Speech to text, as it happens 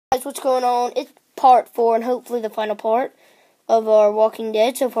guys, what's going on? It's part 4 and hopefully the final part of our Walking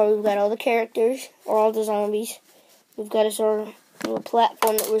Dead. So far we've got all the characters, or all the zombies. We've got us our little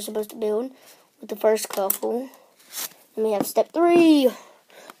platform that we're supposed to build with the first couple. Then we have step 3.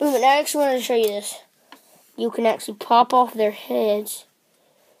 Boom, and I actually wanted to show you this. You can actually pop off their heads.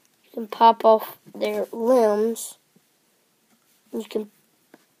 You can pop off their limbs. You can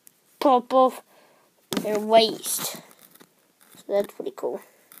pop off their waist. So that's pretty cool.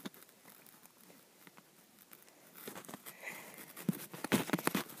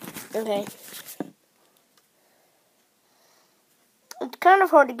 Okay. It's kind of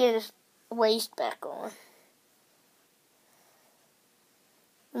hard to get his waist back on.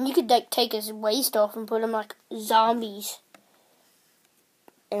 And you could like take his waist off and put him like zombies.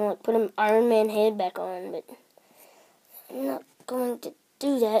 And like put him Iron Man head back on, but I'm not going to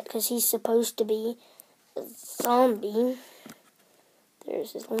do that because he's supposed to be a zombie.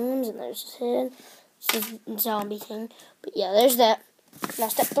 There's his limbs and there's his head. It's a zombie thing. But yeah, there's that. Now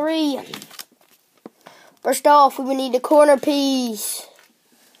step 3. First off, we would need a corner piece.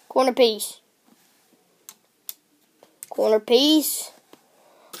 Corner piece. Corner piece.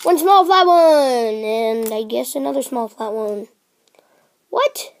 One small flat one. And I guess another small flat one.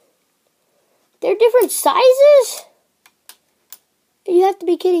 What? They're different sizes? You have to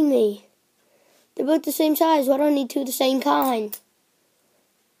be kidding me. They're both the same size. Why do I need two of the same kind?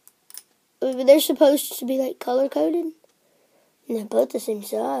 They're supposed to be like color coded. And they're both the same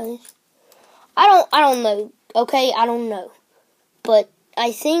size. I don't know. Okay, I don't know. But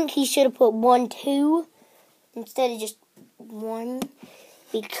I think he should have put 1, 2 instead of just 1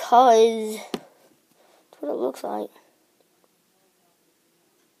 because that's what it looks like.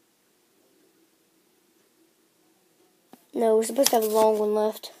 No, we're supposed to have a long one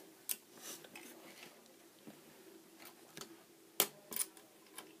left.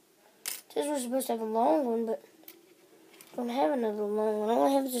 It says we're supposed to have a long one, but I don't have another long one. I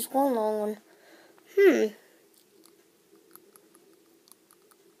only have just one long one.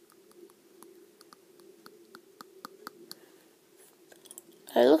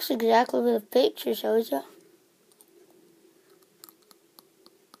 It looks exactly what the picture shows you.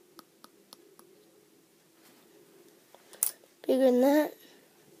 Bigger than that.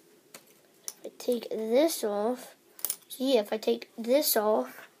 If I take this off, so yeah, if I take this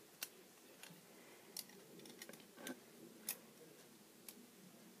off,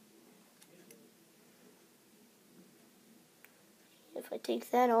 if I take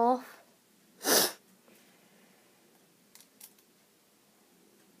that off,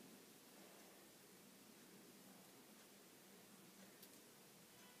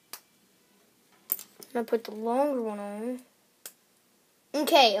 and I put the longer one on.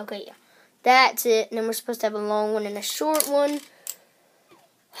 Okay, yeah. That's it. And then we're supposed to have a long one and a short one.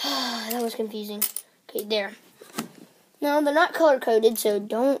 That was confusing. Okay, there. No, they're not color-coded, so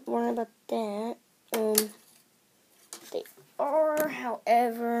don't worry about that. They are,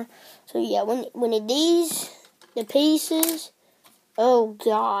 however. So, yeah, when the pieces, oh,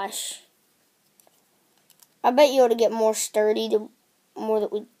 gosh. I bet you ought to get more sturdy the more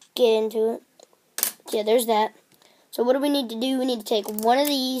that we get into it. Yeah, there's that. So what do we need to do? We need to take one of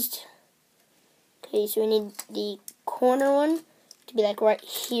these. Okay, so we need the corner one to be like right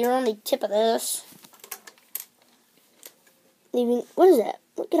here on the tip of this. Leaving, what is that?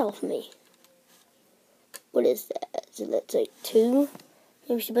 Get off of me. What is that? So that's like 2. Maybe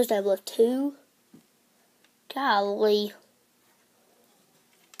we're supposed to have left 2. Golly.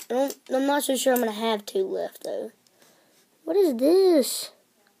 I'm not so sure I'm going to have 2 left though. What is this?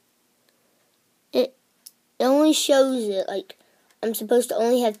 It only shows it like I'm supposed to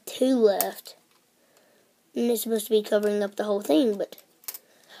only have 2 left. And it's supposed to be covering up the whole thing, but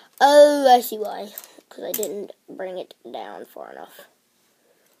oh, I see why. Because I didn't bring it down far enough.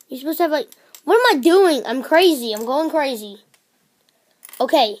 You're supposed to have like, what am I doing? I'm crazy. I'm going crazy.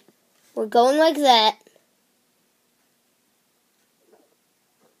 Okay, we're going like that.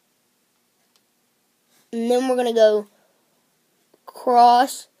 And then we're going to go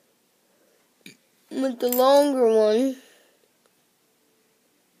across with the longer one.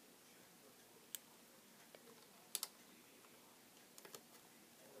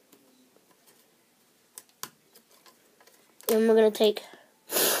 And we're going to take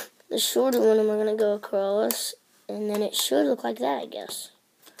the shorter one and we're going to go across. And then it should look like that, I guess.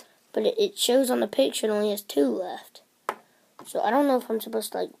 But it shows on the picture it only has 2 left. So I don't know if I'm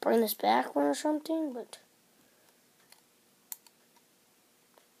supposed to like bring this back one or something, but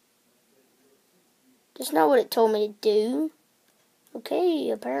that's not what it told me to do. Okay,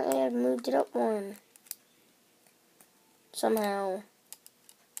 apparently I've moved it up one. Somehow.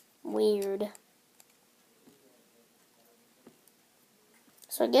 weird.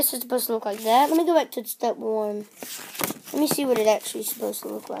 So I guess it's supposed to look like that. Let me go back to step 1. Let me see what it actually is supposed to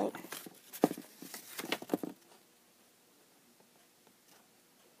look like.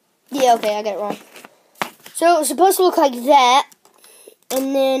 Yeah, okay, I got it wrong. So it's supposed to look like that.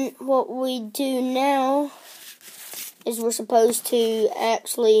 And then what we do now is we're supposed to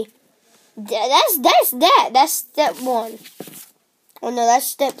actually... That's step 1. Oh no, that's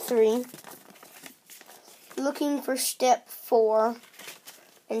step 3. Looking for step 4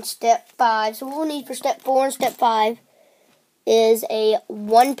 and step 5. So what we'll need for step 4 and step 5 is a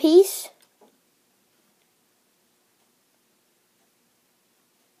 1 piece.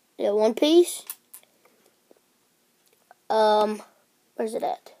 Yeah, 1 piece. Where's it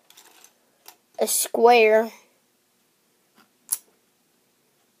at? A square.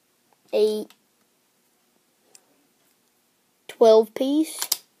 A 12 piece.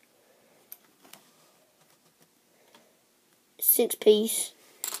 6 piece.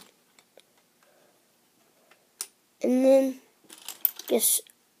 And then, I guess,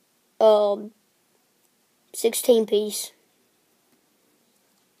 16 piece.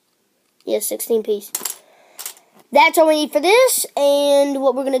 Yeah, 16 piece. That's all we need for this, and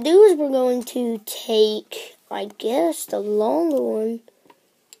what we're going to do is we're going to take, I guess, the longer one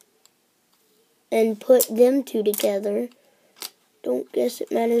and put them two together. Don't guess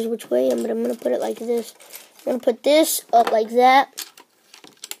it matters which way, but I'm going to put it like this. I'm going to put this up like that.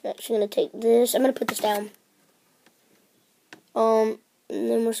 I'm actually going to take this. I'm going to put this down. And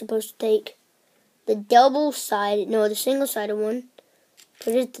then we're supposed to take the the single-sided one,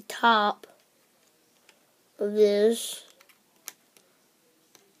 put it at the top of this.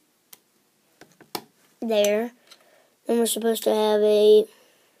 There. Then we're supposed to have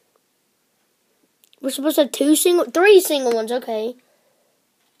three single ones, okay.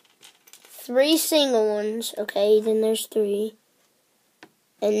 3 single ones, okay, then there's 3.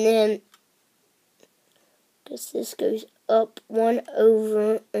 And then, I guess this goes up, 1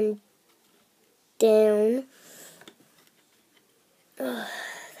 over, and down. There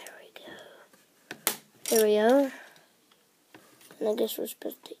we go. And I guess we're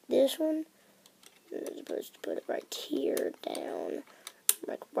supposed to take this one. And we're supposed to put it right here, down.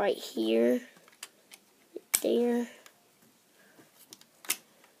 Like right here. There.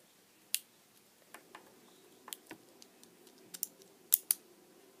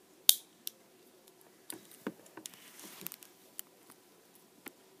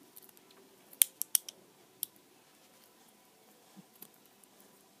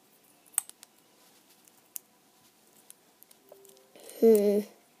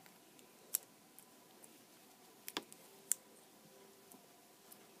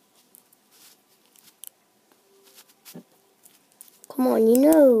 Come on, you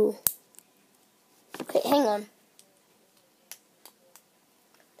know. Okay, hang on.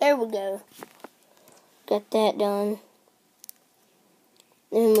 There we go. Got that done.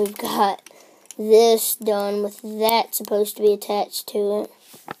 Then we've got this done with that supposed to be attached to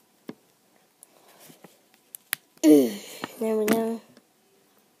it. There we go.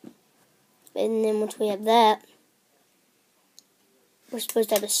 And then once we have that, we're supposed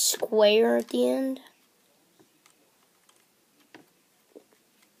to have a square at the end.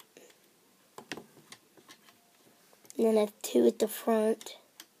 And then have 2 at the front.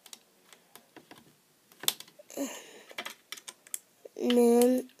 And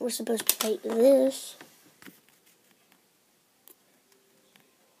then we're supposed to take this.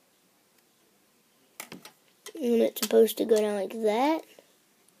 And it's supposed to go down like that.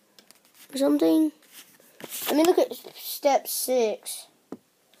 Or something. Let me look at step 6.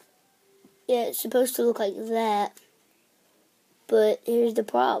 Yeah, it's supposed to look like that. But here's the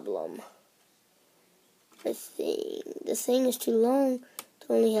problem. The thing is too long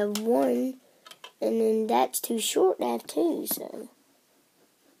to only have 1. And then that's too short to have 2, so.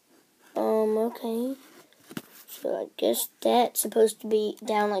 Okay. So I guess that's supposed to be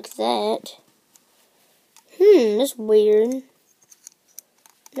down like that. That's weird.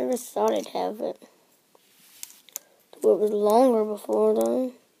 Never thought I'd have it. Well, it was longer before,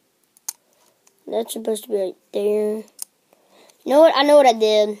 though. That's supposed to be right there. You know what? I know what I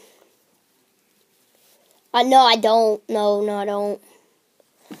did. No, I don't. No, I don't.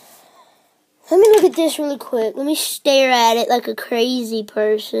 Let me look at this really quick. Let me stare at it like a crazy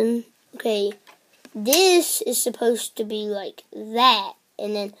person. Okay. This is supposed to be like that.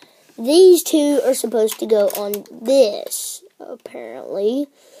 And then these 2 are supposed to go on this, apparently.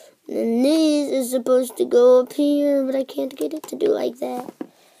 And then this is supposed to go up here, but I can't get it to do like that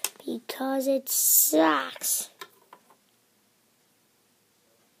because it sucks.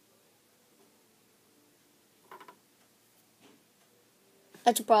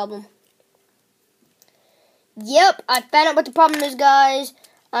 That's a problem. Yep, I found out what the problem is, guys.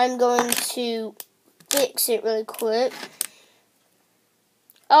 I'm going to fix it really quick.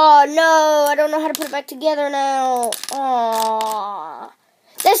 Oh, no, I don't know how to put it back together now. Aww.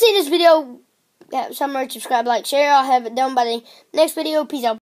 That's it, this video. Yeah, subscribe, like, share. I'll have it done by the next video. Peace out.